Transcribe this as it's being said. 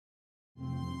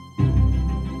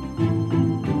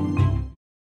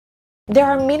There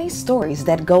are many stories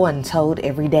that go untold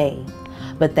every day,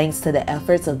 but thanks to the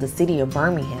efforts of the city of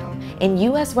Birmingham and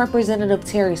U.S. Representative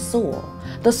Terry Sewell,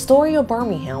 the story of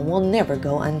Birmingham will never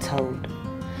go untold.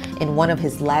 In one of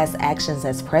his last actions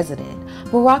as president,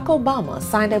 Barack Obama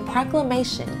signed a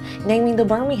proclamation naming the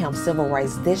Birmingham Civil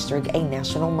Rights District a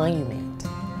national monument.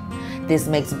 This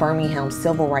makes Birmingham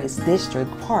Civil Rights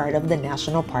District part of the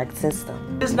national park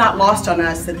system. It is not lost on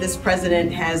us that this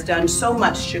president has done so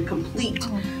much to complete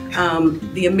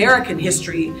the American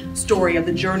history story of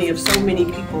the journey of so many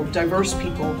people, diverse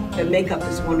people that make up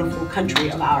this wonderful country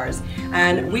of ours.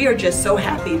 And we are just so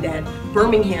happy that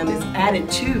Birmingham is added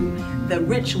to the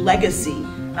rich legacy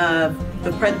of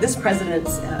this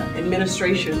president's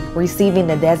administration. Receiving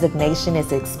the designation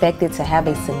is expected to have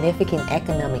a significant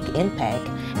economic impact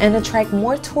and attract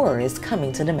more tourists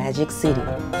coming to the Magic City.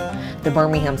 The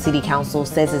Birmingham City Council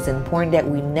says it's important that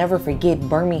we never forget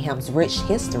Birmingham's rich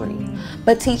history,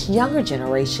 but teach younger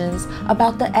generations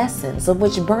about the essence of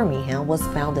which Birmingham was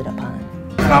founded upon.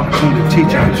 An opportunity to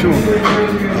teach our children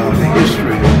the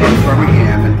history of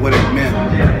Birmingham and what it meant,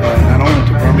 not only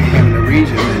to Birmingham and the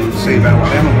region and save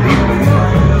Alabama, but even the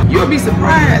world. You'll be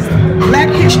surprised, Black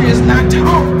history is not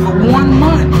taught for 1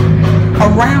 month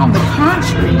around the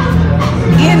country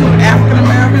in African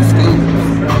American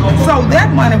schools. So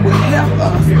that money will help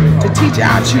us to teach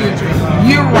our children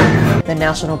year-round. The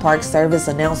National Park Service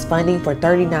announced funding for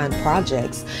 39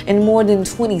 projects in more than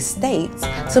 20 states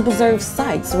to preserve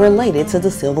sites related to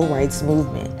the Civil Rights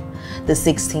Movement. The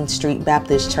 16th Street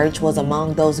Baptist Church was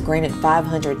among those granted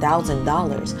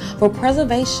 $500,000 for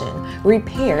preservation,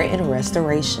 repair, and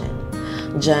restoration.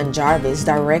 John Jarvis,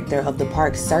 director of the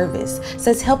Park Service,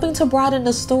 says helping to broaden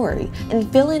the story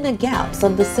and fill in the gaps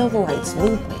of the Civil Rights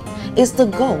Movement is the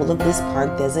goal of this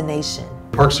park designation.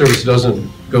 Park Service doesn't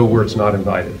go where it's not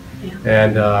invited,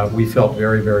 and we felt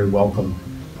very, very welcome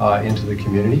into the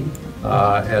community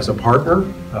as a partner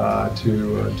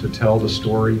to tell the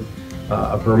story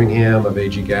of Birmingham, of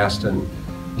A.G. Gaston,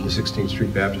 the 16th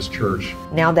Street Baptist Church.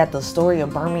 Now that the story of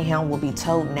Birmingham will be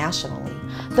told nationally,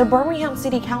 the Birmingham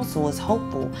City Council is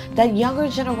hopeful that younger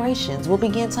generations will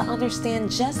begin to understand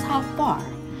just how far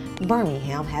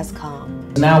Birmingham has come.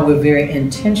 Now we're very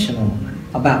intentional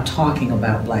about talking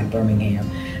about Black Birmingham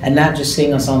and not just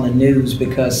seeing us on the news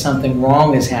because something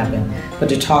wrong has happened, but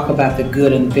to talk about the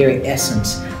good and very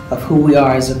essence of who we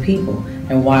are as a people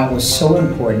and why it was so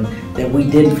important that we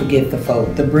didn't forget the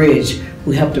folk, the bridge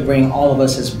who helped to bring all of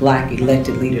us as Black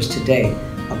elected leaders today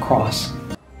across.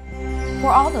 For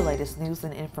all the latest news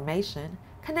and information,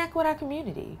 connect with our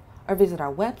community or visit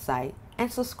our website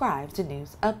and subscribe to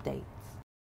news updates.